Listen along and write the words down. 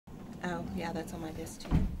Yeah, that's on my desk too.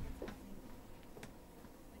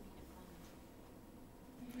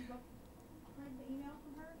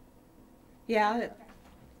 Yeah.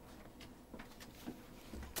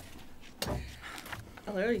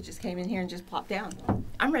 I literally just came in here and just plopped down.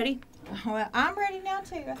 I'm ready. Well, I'm ready now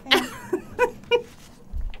too, I think.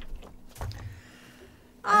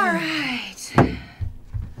 All right.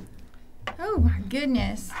 Oh my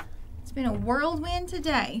goodness. It's been a whirlwind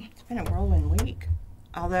today. It's been a whirlwind week.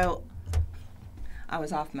 Although I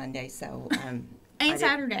was off Monday, so And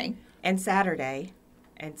Saturday. And Saturday.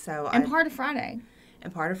 And so And part of Friday.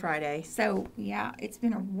 And part of Friday. So yeah, it's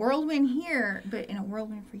been a whirlwind here, but in a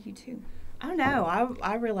whirlwind for you too. I don't know.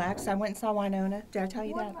 I relaxed. I went and saw Winona. Did I tell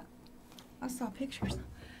you that? I saw pictures.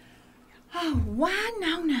 Oh,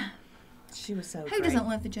 Winona. She was so Who great. doesn't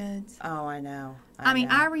love the Judds? Oh, I know. I mean,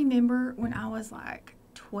 I remember when I was like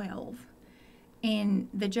 12 and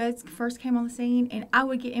the Judds first came on the scene, and I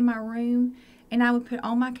would get in my room and I would put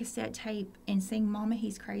on my cassette tape and sing Mama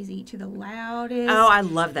He's Crazy to the loudest. Oh, I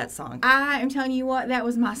love that song. I am telling you what, that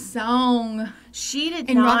was my song. She did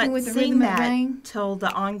and not Rocking with the sing Rhythm that Gang. till the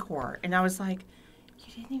encore. And I was like,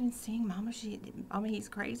 you didn't even sing Mama He's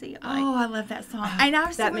Crazy? I'm Oh, like, I love that song. And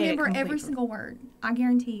I still that made it remember every complete. single word. I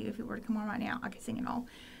guarantee you, if it were to come on right now, I could sing it all.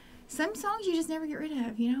 Some songs you just never get rid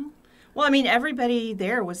of, you know? Well, I mean, everybody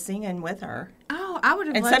there was singing with her. Oh, I would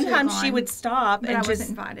have And loved to have sometimes she gone, would stop but and I just wasn't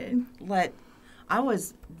invited. I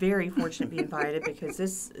was very fortunate to be invited because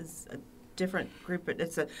this is a different group.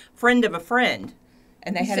 It's a friend of a friend.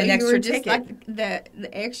 And they had So an you extra were just ticket. like the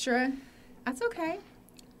extra. That's okay.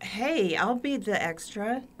 Hey, I'll be the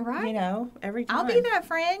extra. Right. You know, every time. I'll be that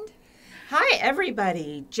friend. Hi,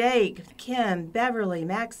 everybody. Jake, Kim, Beverly,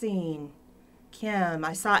 Maxine, Kim.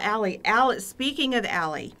 I saw Allie. Speaking of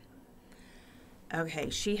Allie. Okay,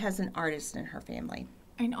 she has an artist in her family.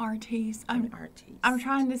 An artiste. An artiste. I'm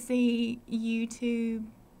trying to see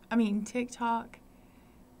TikTok.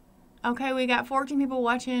 Okay, we got 14 people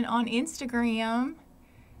watching on Instagram.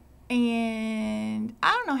 And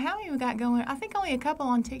I don't know how many we got going. I think only a couple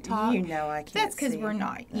on TikTok. You know I can't That's because see we're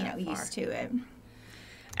not, that used to it.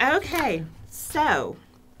 Okay, so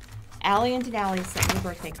Allie and Denali sent me a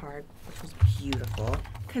birthday card, which was beautiful.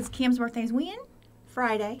 Because Kim's birthday's when?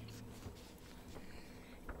 Friday.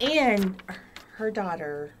 And her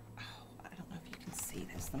daughter, I don't know if you can see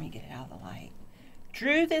this. Let me get it out of the light.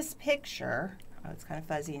 Drew this picture. Oh, it's kind of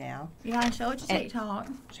fuzzy now. Yeah, show it to TikTok.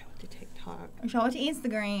 Show it to TikTok. Show it to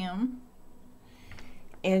Instagram.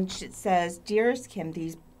 And it says, Dearest Kim,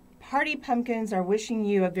 these party pumpkins are wishing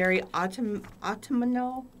you a very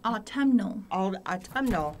autumnal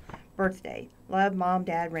birthday. Love, Mom,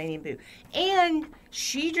 Dad, Rainy, and Boo. And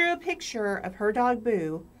she drew a picture of her dog,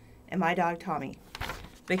 Boo, and my dog, Tommy.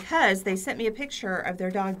 Because they sent me a picture of their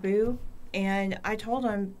dog, Boo, and I told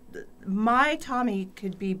them my Tommy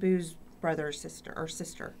could be Boo's brother or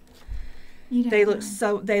sister. They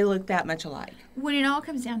look that much alike. When it all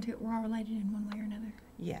comes down to it, we're all related in one way or another.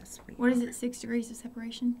 Yes. What is it, 6 degrees of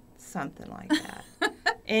separation? Something like that.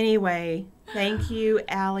 Anyway, thank you,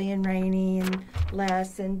 Allie and Rainey and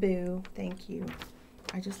Les and Boo. Thank you.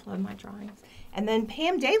 I just love my drawings. And then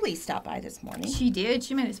Pam Daly stopped by this morning. She did.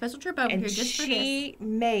 She made a special trip over and here just for this. She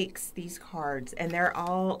makes these cards, and they're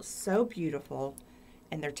all so beautiful.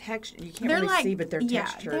 And they're texture. You can't really see, but they're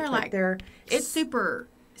textured. It's super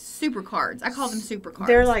cards. I call them super cards.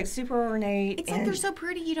 They're like super ornate. It's like they're so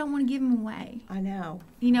pretty you don't want to give them away. I know.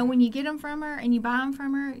 You know, when you get them from her and you buy them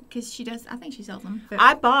from her, because she does, I think she sells them.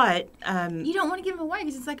 I bought. You don't want to give them away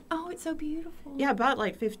because it's like, oh, it's so beautiful. Yeah, I bought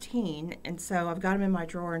like 15, and so I've got them in my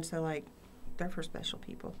drawer, and so like they're for special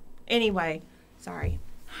people. Anyway, sorry.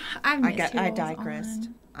 I digressed.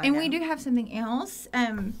 And we do have something else.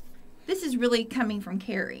 This is really coming from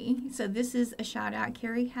Carrie. So this is a shout out.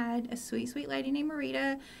 Carrie had a sweet, sweet lady named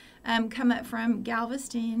Miranda come up from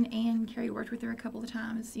Galveston, and Carrie worked with her a couple of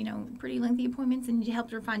times, pretty lengthy appointments, and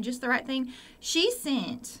helped her find just the right thing. She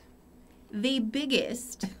sent the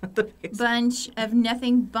biggest bunch of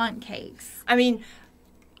nothing bundt cakes. I mean,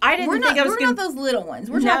 I didn't think I was going to... We're not those little ones.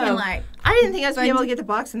 We're talking like... I didn't think I was going to be able to get the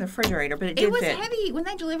box in the refrigerator, but it did fit. It was heavy. When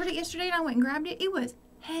they delivered it yesterday and I went and grabbed it, it was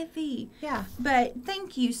heavy. Yeah. But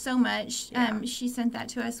thank you so much. Yeah. She sent that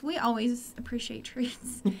to us. We always appreciate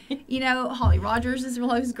treats. Holly Rogers is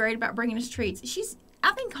always great about bringing us treats.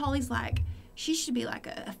 I think Holly's she should be like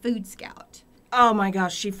a food scout. Oh my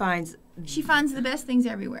gosh, she finds the best things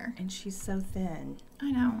everywhere. And she's so thin.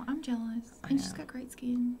 I know. I'm jealous. And she's got great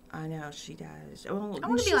skin. I know, she does. Well, I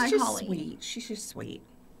want to be like Holly. Sweet. She's just sweet.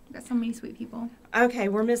 Got so many sweet people. Okay,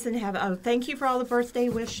 we're missing thank you for all the birthday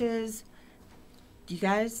wishes. You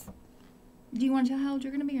guys? Do you want to tell how old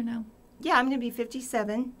you're going to be or no? Yeah, I'm going to be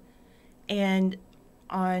 57. And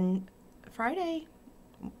on Friday,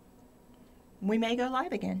 we may go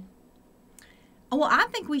live again. Well, I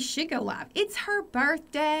think we should go live. It's her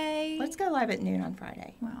birthday. Let's go live at noon on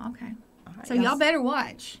Friday. Well, okay. All right, So y'all better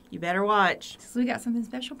watch. You better watch. So we got something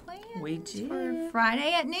special planned. We do. For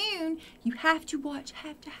Friday at noon. You have to watch.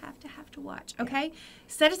 Have to watch. Okay?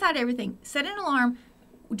 Set aside everything. Set an alarm.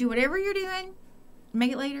 Do whatever you're doing.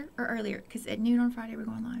 Make it later or earlier. Because at noon on Friday, we're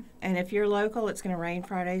going live. And if you're local, it's going to rain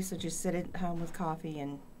Friday. So just sit at home with coffee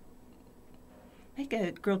and make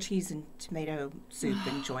a grilled cheese and tomato soup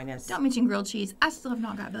and join us. Don't mention grilled cheese. I still have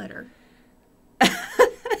not got butter.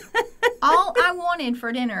 All I wanted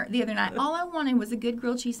for dinner the other night, all I wanted was a good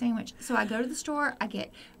grilled cheese sandwich. So I go to the store, I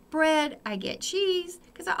get bread, I get cheese,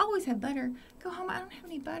 because I always have butter. Go home, I don't have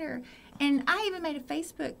any butter. And I even made a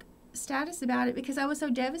Facebook status about it because I was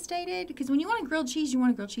so devastated. Because when you want a grilled cheese, you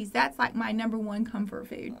want a grilled cheese. That's like my number one comfort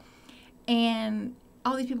food. And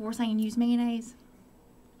all these people were saying use mayonnaise.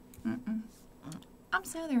 I'm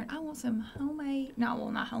Southern. I want some homemade, not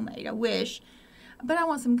homemade, I wish. But I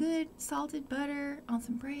want some good salted butter on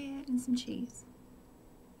some bread and some cheese.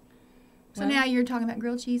 So now you're talking about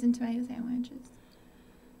grilled cheese and tomato sandwiches.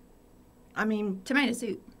 I mean, Tomato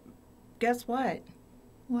soup. guess what?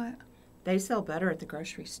 What? They sell butter at the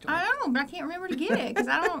grocery store. I know, but I can't remember to get it because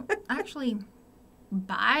I don't actually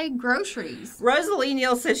buy groceries. Rosalie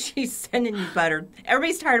Neal says she's sending you butter.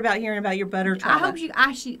 Everybody's tired about hearing about your butter trauma. I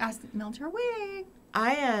hope she melt her wig.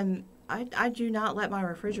 I do not let my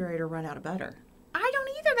refrigerator run out of butter. I don't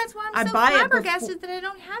either. That's why I'm so buy it flabbergasted that I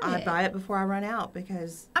don't have it. I buy it before I run out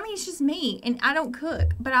because... I mean, it's just me, and I don't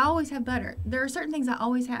cook, but I always have butter. There are certain things I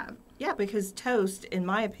always have. Yeah, because toast, in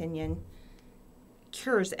my opinion,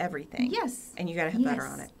 cures everything. Yes. And you got to have butter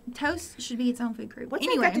on it. Toast should be its own food group. What's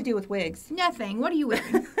that got to do with wigs? Nothing. What are you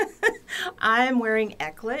wearing? I'm wearing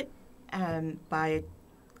Eclat by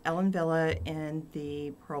Ellen Wille in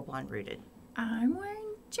the Pearl Blonde Rooted. I'm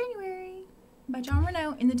wearing January by Jon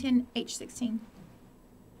Renau in the 10H16.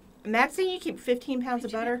 Maxine, you keep 15 pounds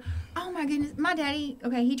of butter? Oh my goodness. My daddy,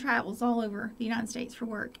 he travels all over the United States for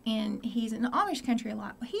work, and he's in the Amish country a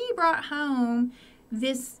lot. He brought home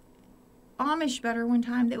this Amish butter one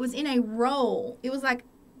time that was in a roll. It was like,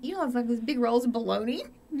 it's like those big rolls of bologna.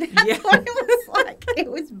 That's what it was like.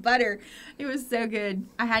 It was butter. It was so good.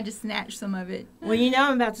 I had to snatch some of it. Well,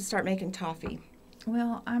 I'm about to start making toffee.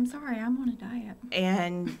 Well, I'm sorry. I'm on a diet.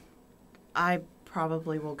 And I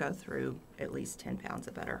probably will go through at least 10 pounds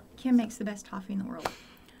of butter. Kim makes the best toffee in the world.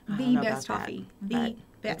 The best toffee. The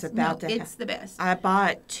best. It's the best. I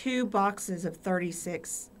bought 2 boxes of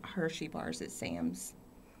 36 Hershey bars at Sam's.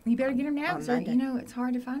 You better get them now because, it's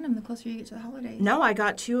hard to find them the closer you get to the holidays. No, I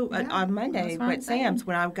got 2 on Monday at Sam's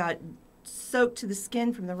when I got soaked to the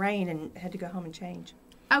skin from the rain and had to go home and change.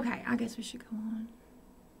 Okay, I guess we should go on.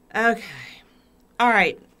 Okay. All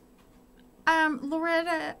right.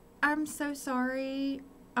 Loretta, I'm so sorry.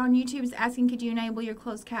 On YouTube, it's asking, could you enable your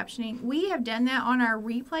closed captioning? We have done that on our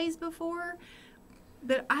replays before,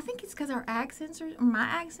 but I think it's because my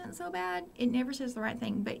accent's so bad, it never says the right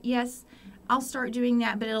thing. But yes, I'll start doing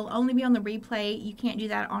that, but it'll only be on the replay. You can't do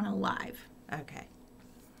that on a live. Okay.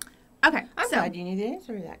 Okay. I'm glad you need to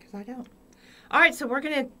answer that because I don't. All right, so we're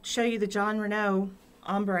going to show you the Jon Renau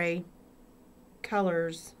ombre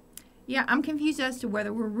colors. Yeah, I'm confused as to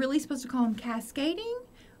whether we're really supposed to call them cascading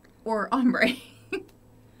or ombre.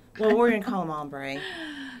 Well, we're going to call them ombre.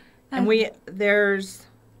 And there's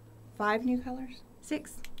 5 new colors?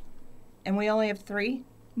 6. And we only have 3?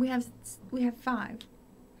 We have 5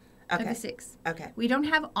 of the 6. Okay. We don't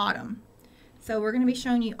have autumn. So we're going to be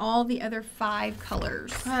showing you all the other 5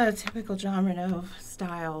 colors. Typical Jon Renau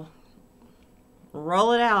style.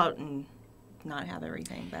 Roll it out and not have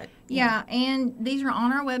everything, but... Yeah, and these are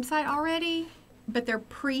on our website already, but they're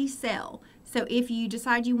pre-sale. So if you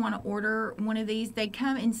decide you want to order one of these, they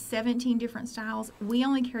come in 17 different styles. We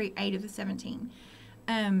only carry 8 of the 17.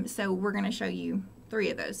 So we're going to show you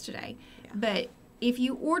 3 of those today. Yeah. But if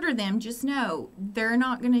you order them, just know they're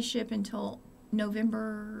not going to ship until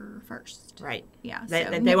November 1st. Right. Yeah.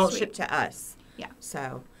 They won't ship to us. Yeah.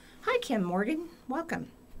 So, hi, Kim Morgan. Welcome.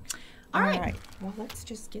 All right. Well, let's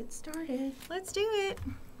just get started. Let's do it.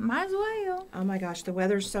 Might as well. Oh, my gosh. The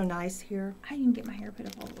weather's so nice here. I didn't get my hair put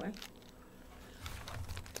up all the way.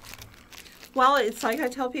 Well, it's like I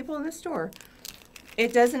tell people in the store.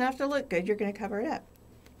 It doesn't have to look good. You're going to cover it up.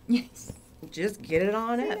 Yes. Just get it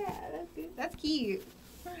on up. Yeah, that's good. That's cute.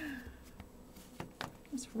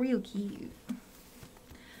 It's real cute.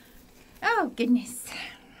 Oh, goodness.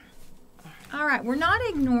 All right. We're not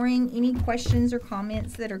ignoring any questions or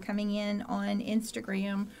comments that are coming in on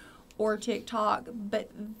Instagram or TikTok,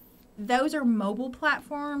 but those are mobile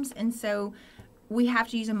platforms, and so we have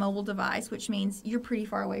to use a mobile device, which means you're pretty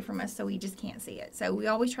far away from us, so we just can't see it. So we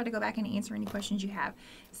always try to go back and answer any questions you have.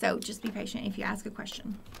 So just be patient if you ask a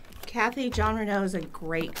question. Kathy, Jon Renau is a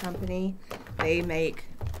great company. They make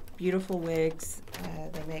beautiful wigs.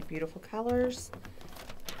 They make beautiful colors.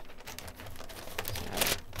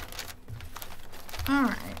 All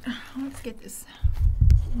right, let's get this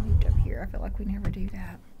moved up here. I feel like we never do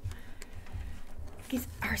that. Get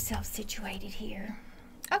ourselves situated here.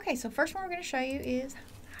 Okay, so first one we're going to show you is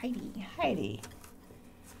Heidi. Heidi.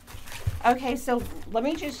 Okay, so let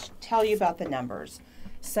me just tell you about the numbers.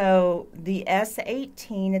 So the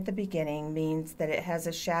S18 at the beginning means that it has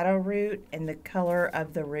a shadow root and the color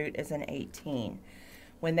of the root is an 18.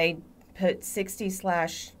 When they put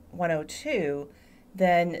 60/102,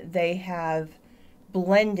 then they have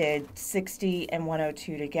blended 60 and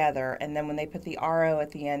 102 together, and then when they put the RO at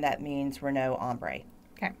the end, that means Renau Ombre.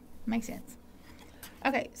 Okay, makes sense.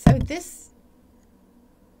 Okay, so this,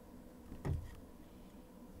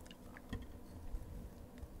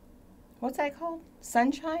 what's that called?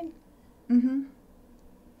 Sunshine? mm-hmm.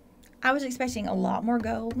 I was expecting a lot more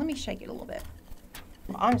gold. Let me shake it a little bit.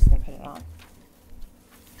 Well, I'm just going to put it on.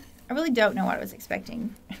 I really don't know what I was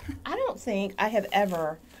expecting. I don't think I have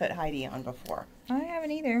ever put Heidi on before. I haven't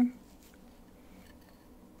either.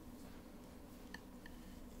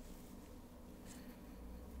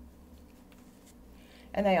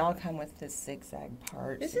 And they all come with this zigzag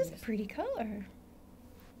part. This is a pretty color.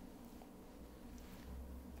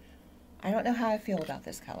 I don't know how I feel about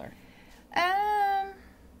this color. Um,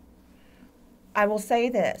 I will say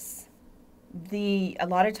this. A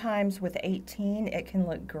lot of times with 18, it can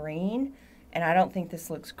look green, and I don't think this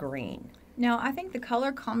looks green. no, I think the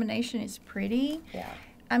color combination is pretty. Yeah.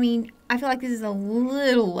 I mean, I feel like this is a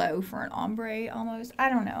little low for an ombre almost. I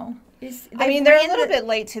don't know. They're a little bit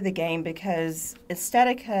late to the game because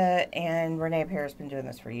Estetica and Renee Paris been doing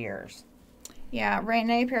this for years. Yeah,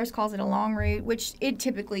 Renee Paris calls it a long root, which it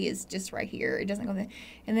typically is just right here. It doesn't go there.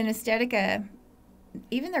 And then Estetica,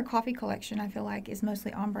 even their coffee collection, I feel like, is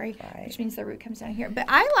mostly ombre, Right. which means the root comes down here. But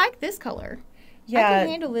I like this color. Yeah, I can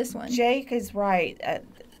handle this one. Jake is right.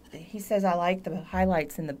 He says, I like the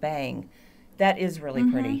highlights in the bang. That is really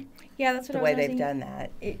pretty, Yeah, that's what the I was way they've noticing. done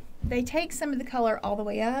that. They take some of the color all the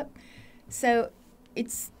way up, so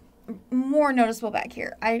it's more noticeable back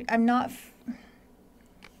here. I'm not.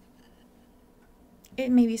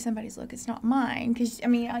 It may be somebody's look. It's not mine because I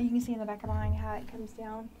mean you can see in the back of mine how it comes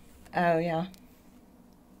down. Oh, yeah.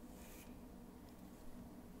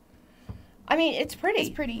 I mean, it's pretty. It's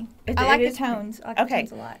pretty. It I like the is pretty. tones. I like the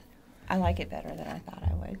tones a lot. I like it better than I thought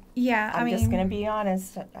I would. Yeah, I'm just going to be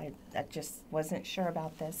honest. I just wasn't sure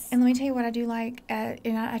about this. And let me tell you what I do like.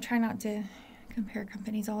 And I try not to compare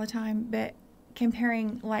companies all the time, but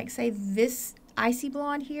comparing, like, say, this icy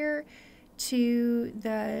blonde here to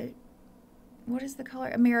the, what is the color?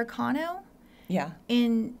 Americano Yeah.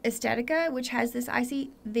 in Estetica, which has this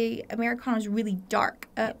icy. The Americano is really dark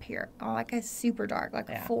up here, like a super dark, like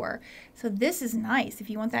a 4. So this is nice if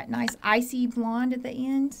you want that nice icy blonde at the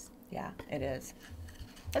ends. Yeah, it is.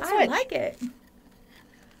 I like it.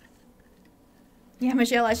 Yeah,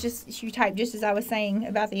 Michelle, that's just, you typed just as I was saying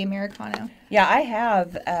about the Americano. Yeah, I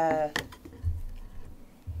have,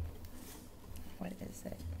 what is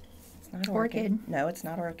it? It's not Orchid. No, it's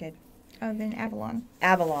not Orchid. Oh, then Avalon.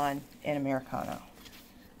 Avalon in Americano.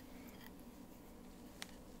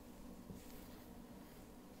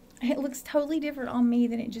 It looks totally different on me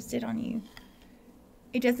than it just did on you.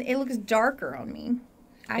 It doesn't, it looks darker on me.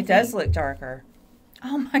 It does look darker.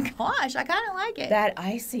 Oh my gosh, I kind of like it. That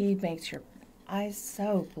icy makes your eyes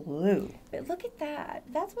so blue. But look at that.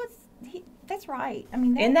 That's that's right. I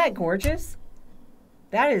mean, Isn't that gorgeous?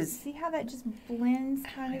 That is. See how that just blends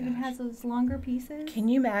kind of and has those longer pieces? Can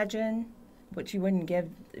you imagine what you wouldn't give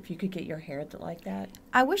if you could get your hair like that?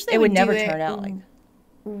 I wish they it would never do turn out like that.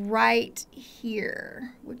 Right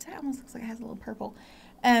here, which that almost looks like it has a little purple.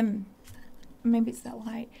 Maybe it's that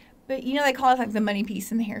light. But, you know, they call it like the money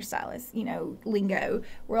piece in the hairstylist, lingo,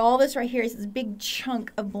 where all this right here is this big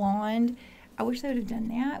chunk of blonde. I wish they would have done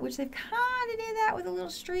that, which they've kind of did that with the little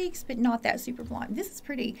streaks, but not that super blonde. This is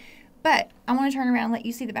pretty. But I want to turn around and let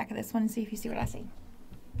you see the back of this one and see if you see what I see.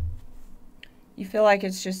 You feel like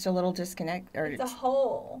it's just a little disconnect? Or It's a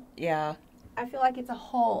hole. Yeah. I feel like it's a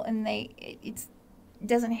hole, and it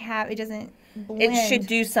doesn't blend. It should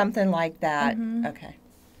do something like that. Mhm. Okay.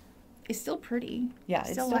 It's still pretty. Yeah, I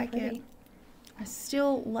it's still still like pretty. it. I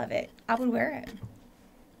still love it. I would wear it.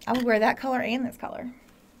 I would wear that color and this color.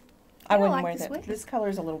 I wouldn't like wear this that. wig. This color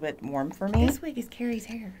is a little bit warm for me. This wig is Carrie's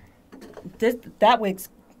hair. That wig's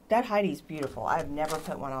that Heidi's beautiful. I've never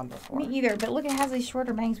put one on before. Me either, but look, it has these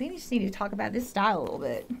shorter bangs. We just need to talk about this style a little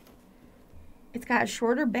bit. It's got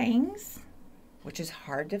shorter bangs. Which is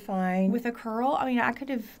hard to find. With a curl. I mean, I could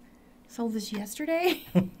have sold this yesterday.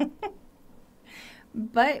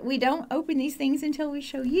 But we don't open these things until we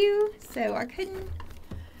show you, so I couldn't.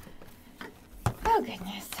 Oh,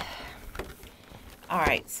 goodness. All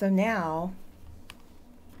right, so now.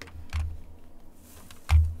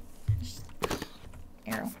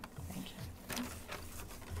 Arrow. Thank you.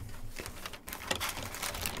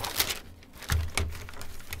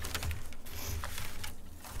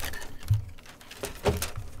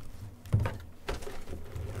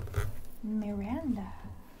 Miranda.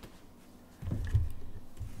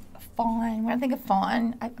 Fawn. When I think of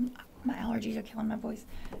Fawn, my allergies are killing my voice.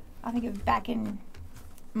 I think of back in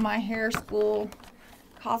my hair school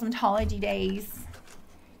cosmetology days,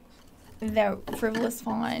 the frivolous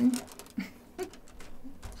Fawn.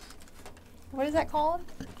 What is that called?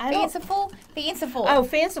 Fanciful? Fanciful. Oh,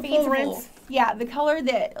 fanciful rinse. Yeah, the color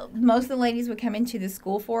that most of the ladies would come into the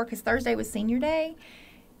school for, because Thursday was senior day,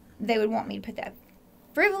 they would want me to put that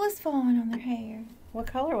frivolous Fawn on their hair. What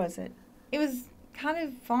color was it? It was kind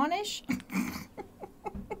of fawnish.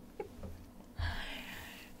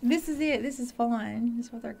 This is it. This is Fawn. This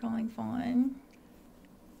is what they're calling Fawn.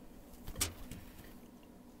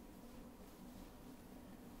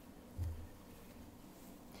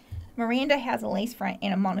 Miranda has a lace front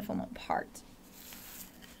and a monofilament part.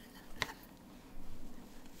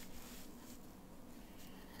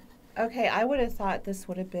 Okay, I would have thought this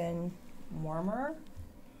would have been warmer.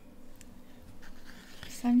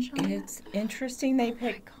 Sunshine. It's interesting they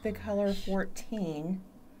picked the color 14,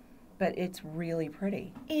 but it's really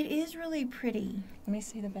pretty. It is really pretty. Let me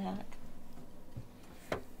see the back.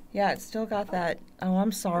 Yeah, it's still got that. Oh,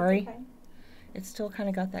 I'm sorry. Okay. It's still kind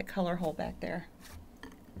of got that color hole back there.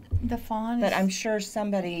 The Fawn. But I'm sure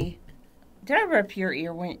somebody. Did I rip your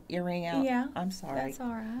earring out? Yeah. I'm sorry. That's all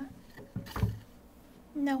right.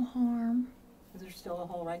 No harm. Is there still a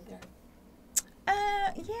hole right there?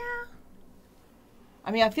 Yeah.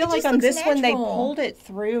 I mean, I feel It like just on looks this one they natural. pulled it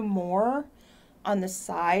through more on the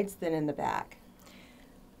sides than in the back.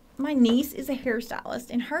 My niece is a hairstylist,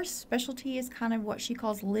 and her specialty is kind of what she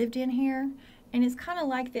calls lived-in hair, and it's kind of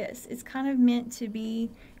like this. It's kind of meant to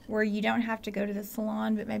be where you don't have to go to the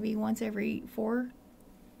salon, but maybe once every 4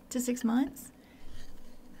 to 6 months.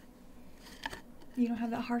 You don't have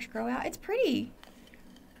that harsh grow out. It's pretty.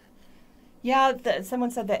 Yeah, someone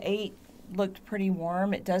said the 8 looked pretty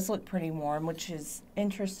warm. It does look pretty warm, which is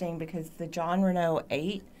interesting because the Jon Renau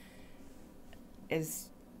 8 is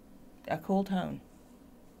a cool tone.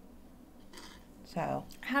 So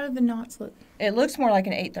How do the knots look? it looks more like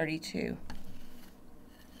an 832.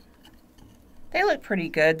 They look pretty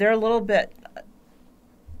good. They're a little bit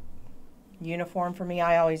uniform for me.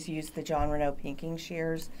 I always use the Jon Renau pinking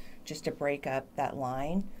shears just to break up that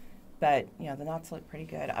line. But, you know, the knots look pretty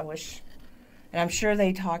good. I wish, and I'm sure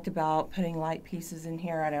they talked about putting light pieces in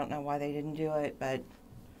here. I don't know why they didn't do it, but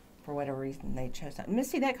for whatever reason they chose that.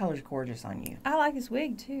 Misty, that color's gorgeous on you. I like this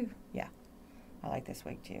wig, too. Yeah, I like this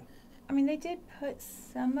wig too. I mean, they did put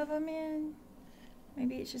some of them in.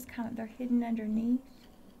 Maybe it's just kind of, they're hidden underneath.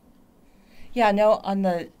 Yeah, no, on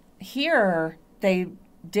the, here they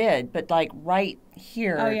did, but like right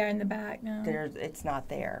here. Oh, yeah, in the back, no. It's not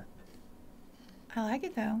there. I like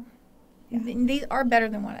it, though. Yeah. These are better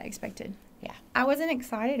than what I expected. Yeah. I wasn't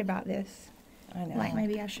excited about this. I know. Like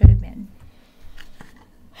maybe I should have been.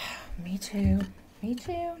 Me too. Me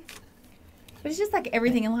too. But it's just like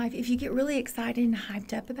everything in life. If you get really excited and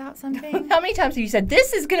hyped up about something. How many times have you said,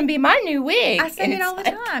 this is going to be my new wig? I say it all the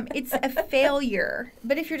time. It's a failure.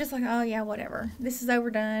 But if you're just like, oh, yeah, whatever. This is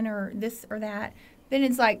overdone or this or that. Then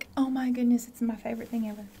it's like, oh, my goodness, it's my favorite thing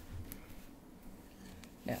ever.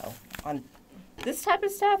 No. On this type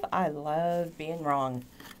of stuff, I love being wrong.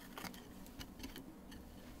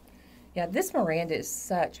 Yeah, this Miranda is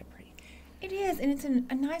such a pretty. It is. And it's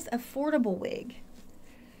a nice, affordable wig.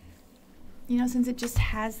 You know, since it just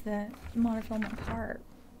has the monofilament part.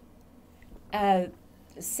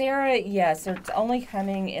 Sarah, yes, it's only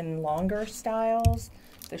coming in longer styles.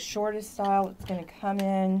 The shortest style it's going to come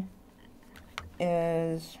in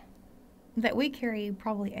is... That we carry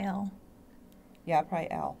probably Elle. Yeah,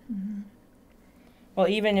 probably Elle. Mm-hmm. Well,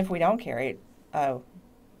 even if we don't carry it, oh.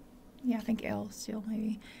 Yeah, I think Elle still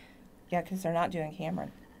maybe. Yeah, because they're not doing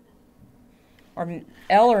Cameron. Or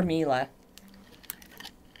Elle or Mila.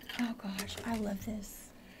 Oh, gosh, I love this.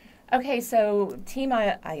 Okay, so Team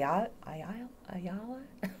Ayala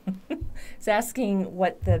is asking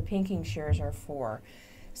what the pinking shears are for.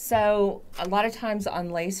 So a lot of times on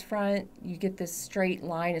lace front, you get this straight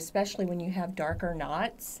line, especially when you have darker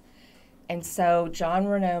knots. And so Jon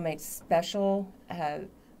Renau makes special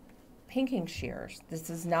pinking shears. This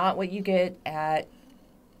is not what you get at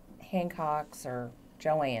Hancock's or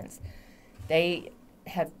Joann's. They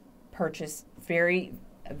have purchased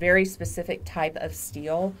a very specific type of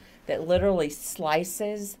steel that literally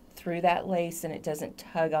slices through that lace and it doesn't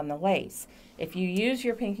tug on the lace. If you use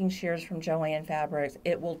your pinking shears from Joann Fabrics,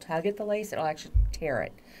 it will tug at the lace. It'll actually tear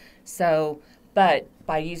it. So, but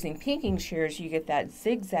by using pinking shears, you get that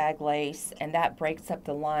zigzag lace, and that breaks up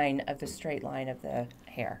the line of the straight line of the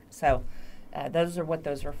hair. So those are what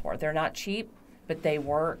those are for. They're not cheap, but they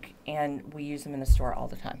work, and we use them in the store all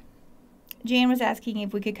the time. Jan was asking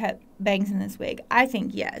if we could cut bangs in this wig. I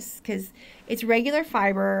think yes, because it's regular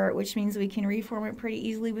fiber, which means we can reform it pretty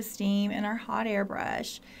easily with steam and our hot air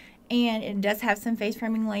brush. And it does have some face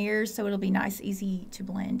framing layers, so it'll be nice, easy to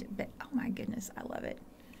blend. But, oh my goodness, I love it.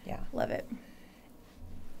 Yeah. Love it.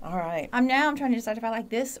 All right. I'm trying to decide if I like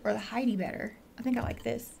this or the Heidi better. I think I like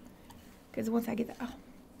this. Because once I get that, oh,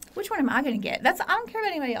 which one am I going to get? I don't care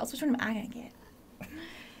about anybody else. Which one am I going to get?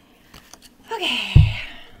 Okay.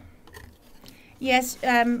 Yes,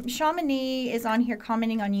 Chamonix is on here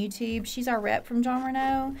commenting on YouTube. She's our rep from Jon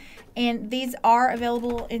Renau. And these are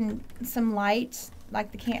available in some light,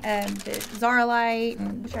 like the Zara light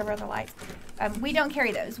and whichever other lights. We don't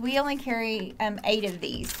carry those. We only carry 8 of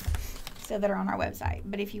these, so that are on our website.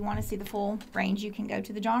 But if you want to see the full range, you can go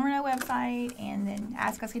to the Jon Renau website and then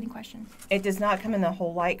ask us any questions. It does not come in the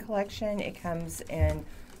whole light collection. It comes in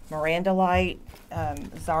Miranda light,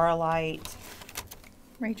 Zara light,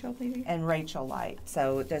 Rachel, maybe? and Rachel light.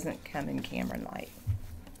 So it doesn't come in Cameron light.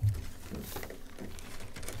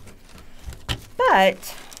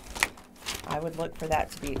 But I would look for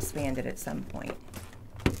that to be expanded at some point.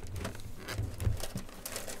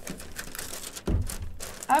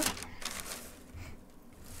 Okay.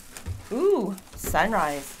 Ooh,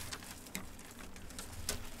 sunrise.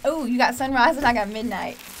 Oh, you got sunrise and I got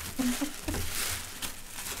midnight.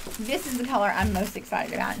 This is the color I'm most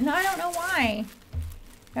excited about. And I don't know why.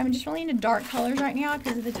 I'm just really into dark colors right now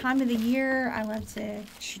because of the time of the year. I love to.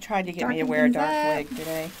 She tried to get me to wear a dark wig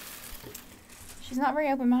today. She's not very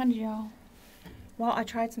open-minded, y'all. Well, I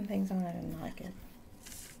tried some things on it and didn't like it.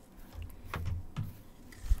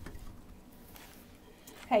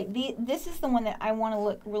 Okay, this is the one that I want to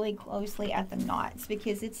look really closely at the knots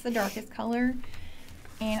because it's the darkest color.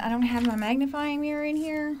 And I don't have my magnifying mirror in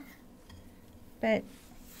here. But,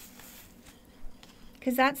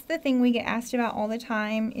 because that's the thing we get asked about all the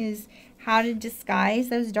time is how to disguise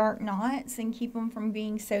those dark knots and keep them from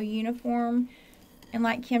being so uniform. And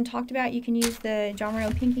like Kim talked about, you can use the Jon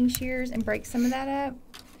Renau pinking shears and break some of that up.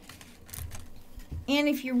 And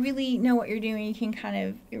if you really know what you're doing, you can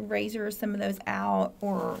kind of razor some of those out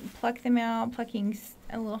or pluck them out. Plucking's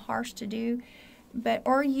a little harsh to do.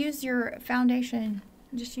 Or use your foundation.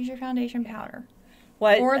 Just use your foundation powder.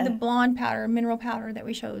 Or the blonde powder, mineral powder that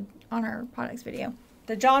we showed on our products video.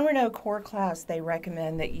 The Jon Renau core class, they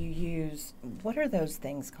recommend that you use, what are those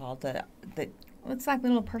things called? It's like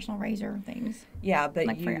little personal razor things. Yeah, but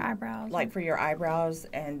like for your eyebrows. Like for your eyebrows,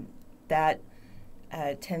 and that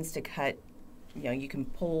tends to cut. You know, you can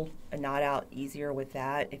pull a knot out easier with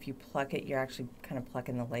that. If you pluck it, you're actually kind of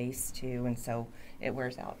plucking the lace too, and so it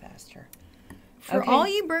wears out faster. For all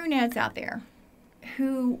you brunettes out there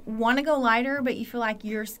who want to go lighter, but you feel like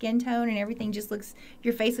your skin tone and everything just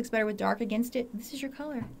your face looks better with dark against it, this is your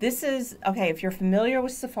color. This is, okay, if you're familiar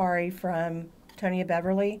with Safari from Tonya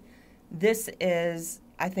Beverly, this is,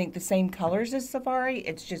 I think, the same colors as Safari.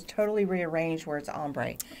 It's just totally rearranged where it's ombre.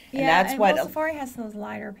 And yeah, that's what Safari has those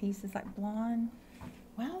lighter pieces like blonde.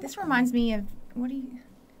 Well, this reminds me of, I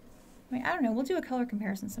don't know. We'll do a color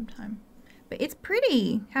comparison sometime. But it's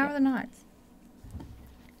pretty. How are the knots?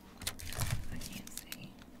 I can't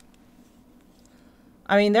see.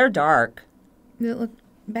 I mean, they're dark. Does it look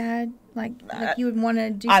bad? Like you would want to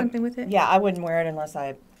do something with it? Yeah, I wouldn't wear it unless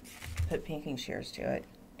I put pinking shears to it.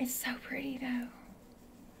 It's so pretty, though.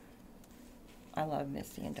 I love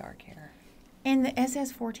Misty and dark hair. And the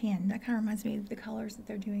SS410, that kind of reminds me of the colors that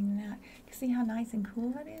they're doing in that. You see how nice and cool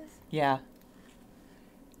that is? Yeah.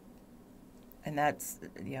 And that's,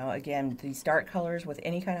 you know, again, these dark colors with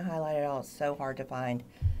any kind of highlight at all is so hard to find.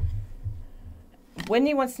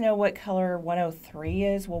 Wendy wants to know what color 103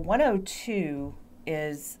 is. Well, 102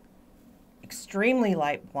 is extremely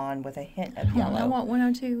light blonde with a hint of yellow. I want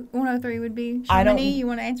 102. 103 would be. Chamonix, you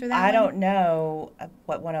want to answer that? I don't know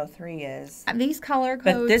what 103 is. These color codes.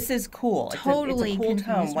 But this is cool. Totally it's a cool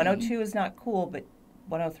tone. Me. 102 is not cool, but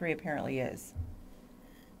 103 apparently is.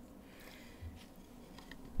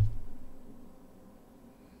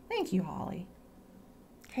 Thank you, Holly.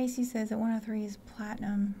 Casey says that 103 is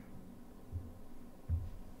platinum.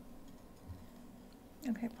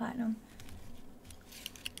 Okay, platinum.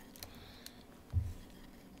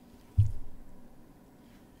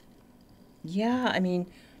 Yeah, I mean,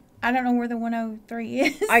 I don't know where the 103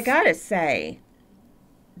 is. I gotta say,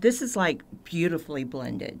 this is like beautifully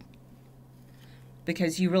blended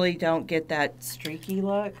because you really don't get that streaky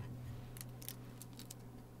look.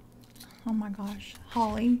 Oh my gosh.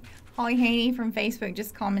 Holly Haney from Facebook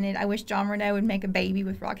just commented, I wish Jon Renau would make a baby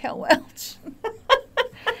with Raquel Welch.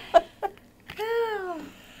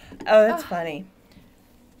 Oh, that's funny.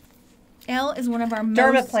 Elle is one of our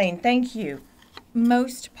Dermaplane, thank you.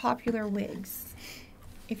 most popular wigs.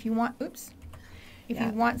 If you want, you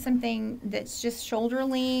want something that's just shoulder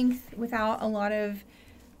length without a lot of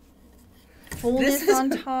fullness on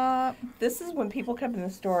top. This is when people come in the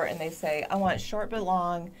store and they say, I want short but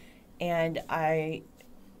long, and I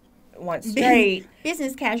want straight.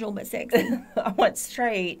 Business casual but sexy. I want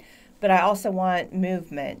straight, but I also want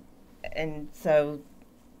movement. And so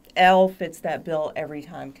Elle fits that bill every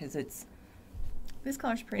time because This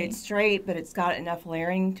color's pretty. it's straight, but it's got enough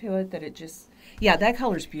layering to it that it just, yeah, that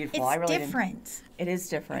color's beautiful. I really different. It is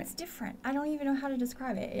different. It's different. I don't even know how to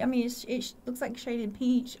describe it. I mean, it looks like shaded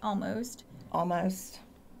peach almost. Almost.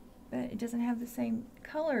 But it doesn't have the same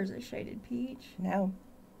colors as shaded peach. No.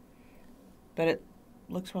 But it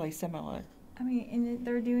looks really similar. I mean, and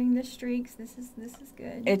they're doing the streaks. This is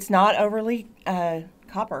good. It's not overly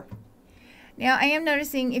copper. Now, I am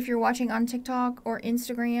noticing if you're watching on TikTok or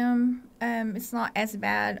Instagram, it's not as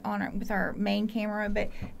bad with our main camera,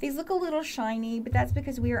 but these look a little shiny, but that's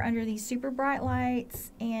because we are under these super bright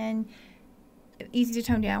lights and easy to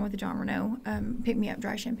tone down with the Jon Renau Pick Me Up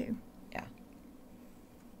Dry Shampoo. Yeah.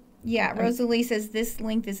 Yeah, Rosalie says this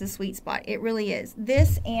length is a sweet spot. It really is.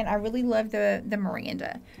 This, and I really love the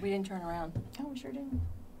Miranda. We didn't turn around. Oh, we sure didn't.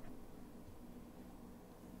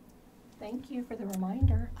 Thank you for the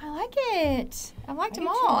reminder. I like it. I liked them do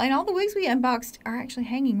all. too. And all the wigs we unboxed are actually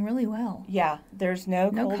hanging really well. Yeah, there's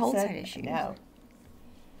no cold side issues. No.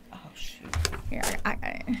 Oh, shoot. Here,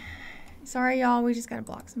 sorry, y'all. We just got to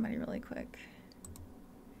block somebody really quick.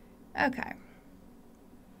 Okay.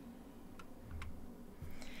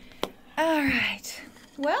 All right.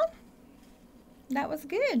 Well, that was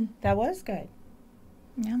good. That was good.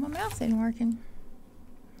 Now my mouse isn't working.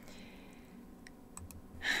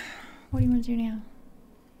 What do you want to do now?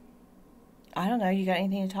 I don't know. You got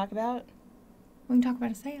anything to talk about? We can talk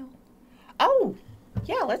about a sale. Oh,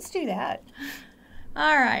 yeah, let's do that.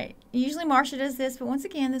 All right. Usually Marsha does this, but once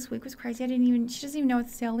again, this week was crazy. She doesn't even know what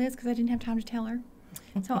the sale is because I didn't have time to tell her.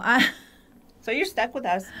 So you're stuck with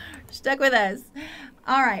us. Stuck with us.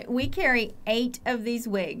 All right. We carry 8 of these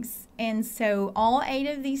wigs. And so all 8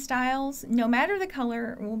 of these styles, no matter the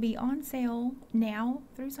color, will be on sale now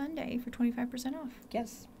through Sunday for 25% off.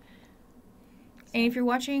 Yes. And if you're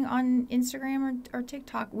watching on Instagram or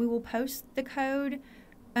TikTok, we will post the code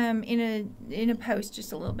in a post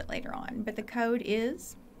just a little bit later on. But the code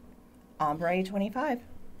is Ombre 25.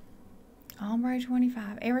 Ombre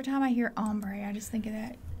 25. Every time I hear ombre, I just think of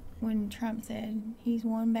that when Trump said he's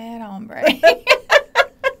one bad hombre.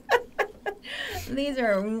 These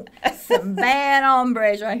are some bad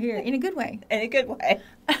hombres right here in a good way. In a good way.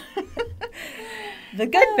 The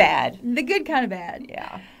good bad. The good kind of bad.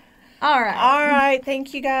 Yeah. All right. All right.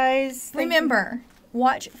 Thank you, guys. Remember,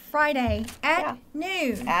 watch Friday at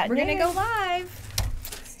noon. We're going to go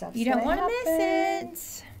live. You don't want to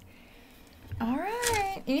miss it. All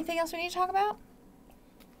right. Anything else we need to talk about?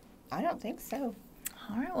 I don't think so.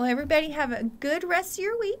 All right. Well, everybody have a good rest of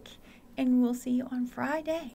your week, and we'll see you on Friday.